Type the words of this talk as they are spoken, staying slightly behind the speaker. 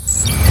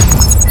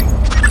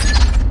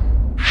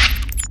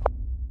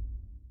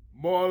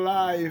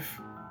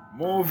life,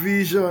 more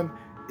vision.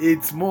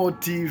 It's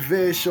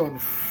Motivation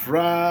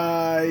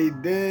Friday,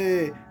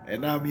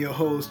 and I'm your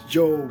host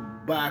Joe,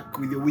 back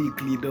with your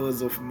weekly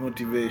dose of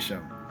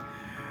motivation.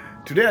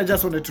 Today, I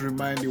just wanted to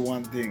remind you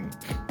one thing,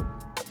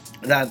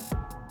 that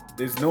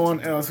there's no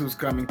one else who's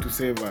coming to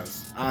save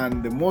us,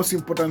 and the most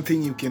important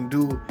thing you can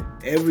do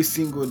every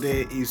single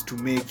day is to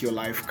make your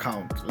life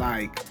count.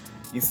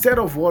 Instead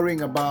of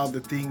worrying about the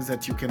things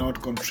that you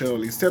cannot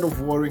control, instead of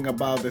worrying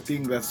about the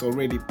thing that's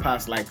already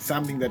past, like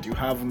something that you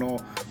have no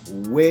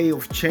way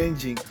of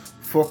changing,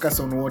 focus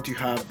on what you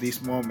have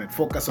this moment.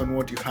 Focus on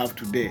what you have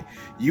today.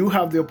 You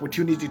have the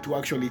opportunity to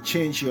actually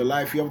change your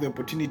life. You have the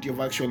opportunity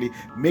of actually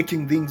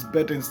making things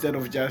better instead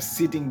of just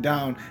sitting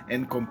down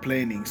and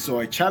complaining. So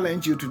I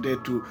challenge you today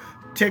to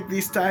take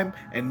this time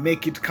and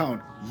make it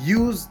count.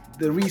 Use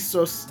the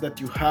resource that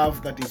you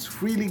have that is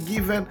freely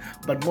given,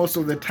 but most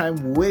of the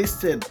time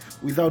wasted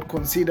without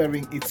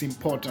considering its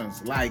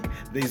importance.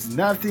 There's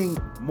nothing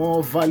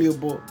more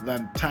valuable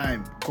than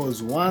time,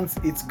 because once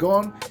it's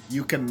gone,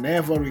 you can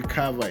never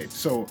recover it.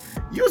 So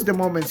use the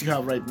moments you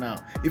have right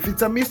now. If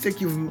it's a mistake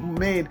you've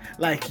made,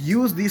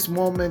 use this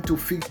moment to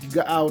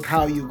figure out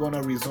how you're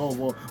gonna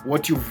resolve, or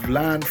what you've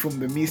learned from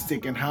the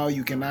mistake, and how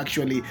you can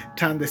actually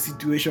turn the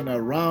situation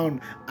around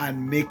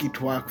and make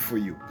it work for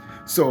you.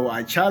 So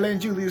I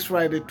challenge you this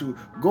Friday to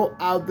go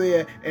out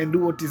there and do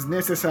what is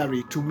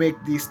necessary to make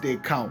this day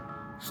count.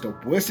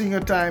 Stop wasting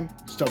your time,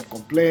 stop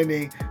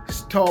complaining,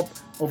 stop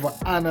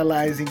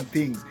over-analyzing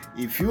things.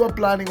 If you are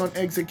planning on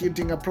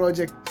executing a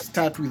project,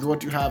 start with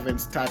what you have and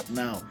start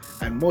now.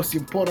 And most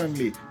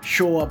importantly,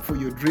 show up for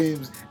your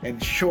dreams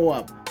and show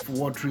up for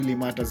what really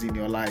matters in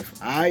your life.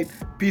 Alright?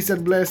 Peace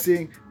and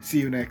blessing. See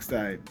you next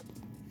time.